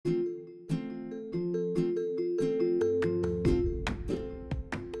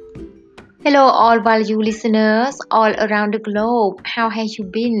Hello, all value listeners all around the globe. How have you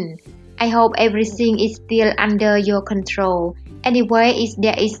been? I hope everything is still under your control. Anyway, if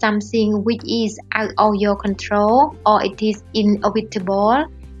there is something which is out of your control or it is inevitable,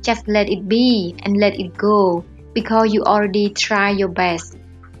 just let it be and let it go because you already try your best.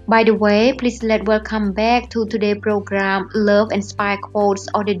 By the way, please let welcome back to today's program Love and Spy Quotes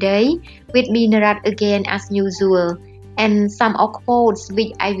of the Day with me Narat again as usual. And some of quotes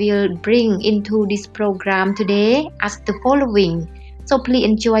which I will bring into this program today as the following. So please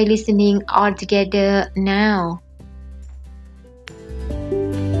enjoy listening all together now.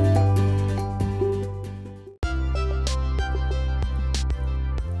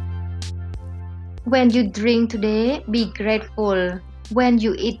 When you drink today, be grateful. When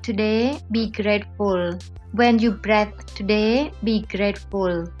you eat today, be grateful. When you breathe today, be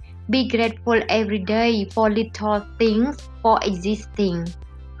grateful. Be grateful every day for little things, for existing.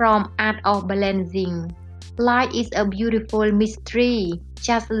 From Art of Balancing. Life is a beautiful mystery.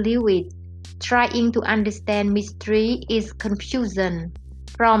 Just live it. Trying to understand mystery is confusion.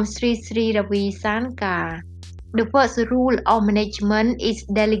 From Sri Sri Ravi Shankar. The first rule of management is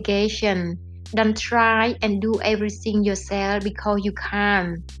delegation. Don't try and do everything yourself because you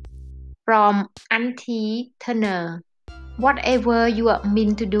can't. From Auntie Turner. Whatever you are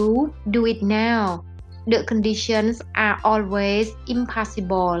meant to do, do it now. The conditions are always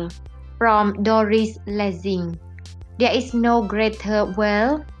impossible. From Doris Lessing. There is no greater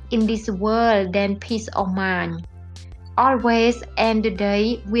wealth in this world than peace of mind. Always end the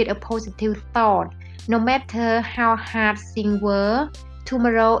day with a positive thought. No matter how hard things were,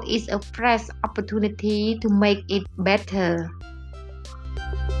 tomorrow is a fresh opportunity to make it better.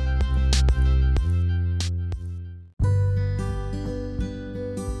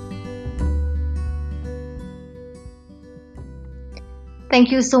 Thank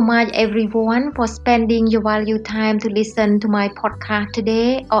you so much everyone for spending your valuable time to listen to my podcast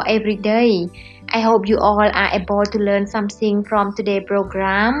today or every day. I hope you all are able to learn something from today's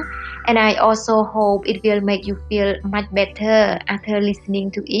program, and I also hope it will make you feel much better after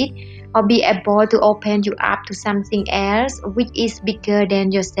listening to it or be able to open you up to something else which is bigger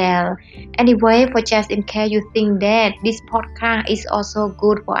than yourself. Anyway, for just in case you think that this podcast is also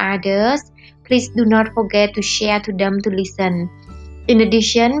good for others, please do not forget to share to them to listen. In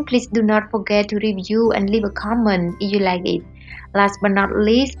addition, please do not forget to review and leave a comment if you like it. Last but not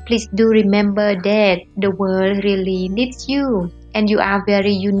least, please do remember that the world really needs you and you are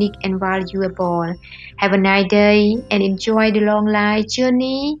very unique and valuable. Have a nice day and enjoy the long life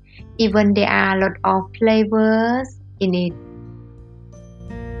journey, even there are a lot of flavors in it.